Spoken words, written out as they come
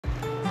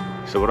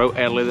So we're out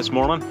early this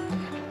morning.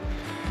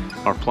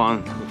 Our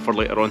plan for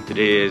later on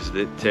today is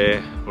that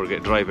we're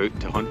going to drive out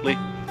to Huntly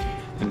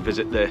and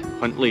visit the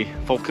Huntly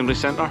Falconry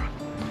Centre.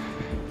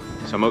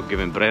 So I'm out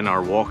giving Brenna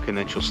a walk and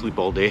then she'll sleep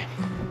all day.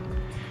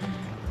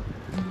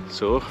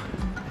 So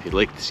if you'd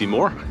like to see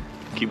more,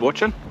 keep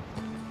watching.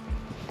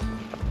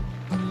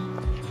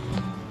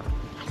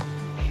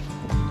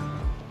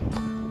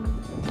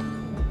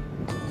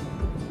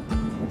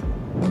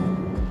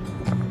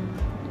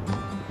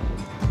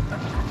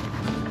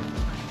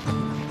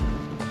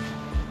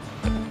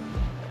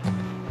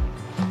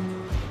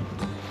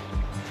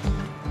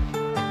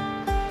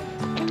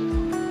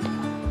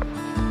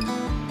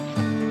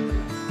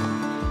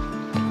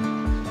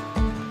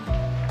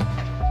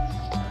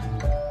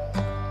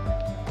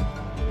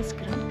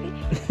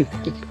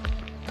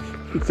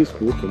 It's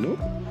just walking up.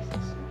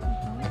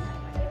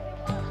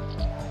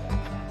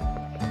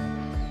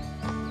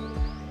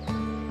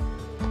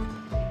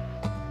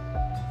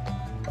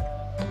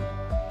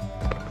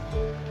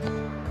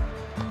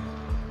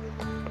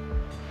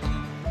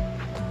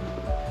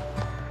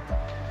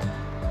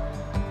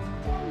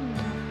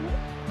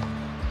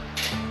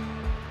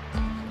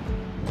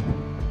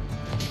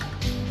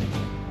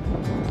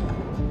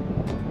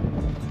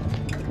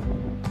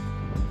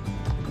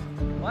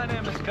 My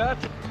name is Kurt,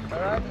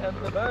 alright, and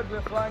the bird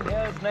we're flying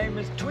here, his name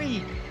is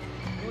Tweed.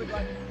 Who would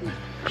like to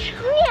see?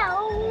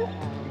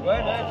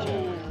 Won't hurt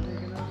you.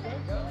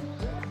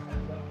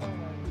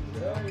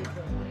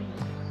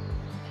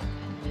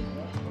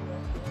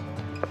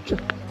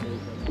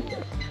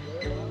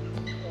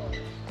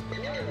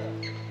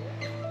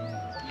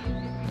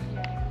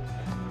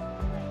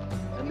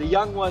 And the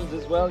young ones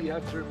as well, you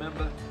have to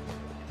remember.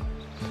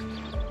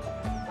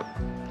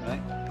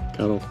 Right?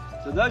 Carol.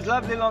 So those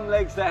lovely long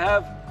legs they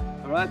have,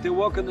 alright, they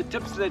walk on the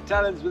tips of their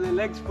talons with their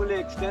legs fully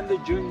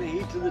extended during the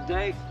heat of the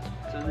day.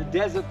 So in the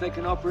desert they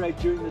can operate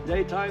during the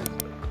daytime.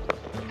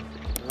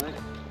 Alright.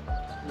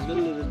 In the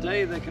middle of the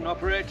day they can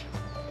operate.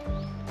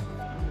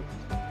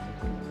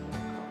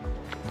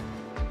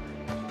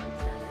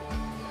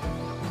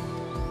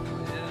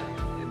 Yeah,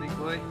 hey big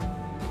boy.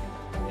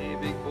 Hey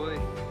big boy.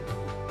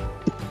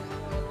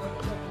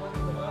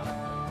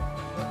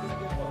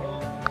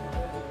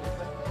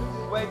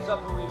 Waves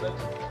up a wee bit.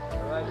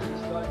 Alright, he's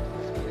starting to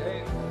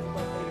misbehave.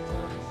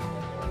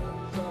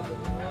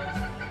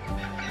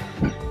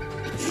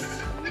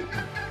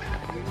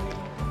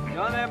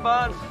 Go on there,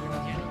 Barnes.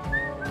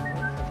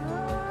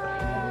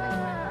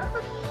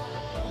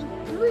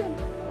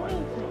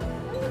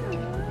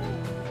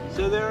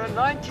 So there are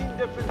 19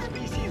 different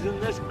species in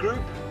this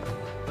group,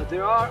 but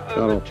there are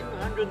over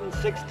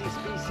 260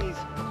 species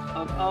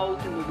of owl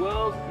in the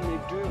world, and they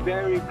do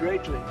vary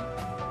greatly.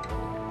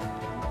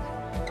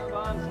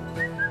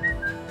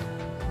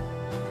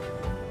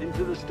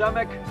 Into the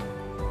stomach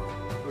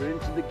or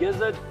into the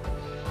gizzard.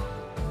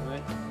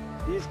 Right.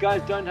 These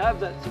guys don't have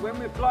that, so when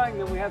we're flying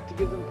them we have to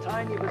give them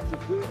tiny bits of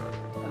food,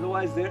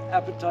 otherwise their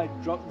appetite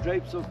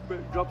drops off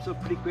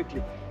pretty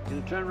quickly.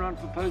 Gonna turn around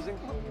for posing.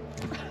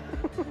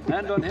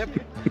 Hand on hip,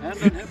 hand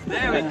on hip.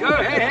 There we go.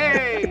 Hey,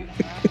 hey!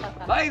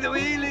 By the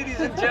way, ladies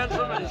and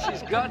gentlemen,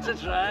 she's got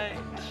it right.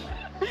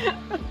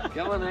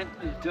 Come on then,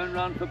 you turn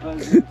around for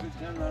posing.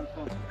 Turn around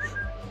for.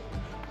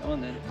 Come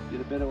on then, get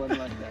a better one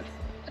like that.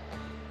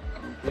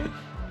 Okay.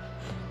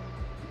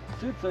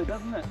 Suits her,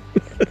 doesn't it?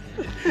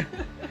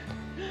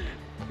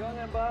 Go on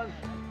then, Barnes.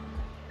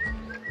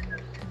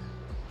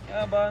 Come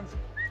on, Barnes.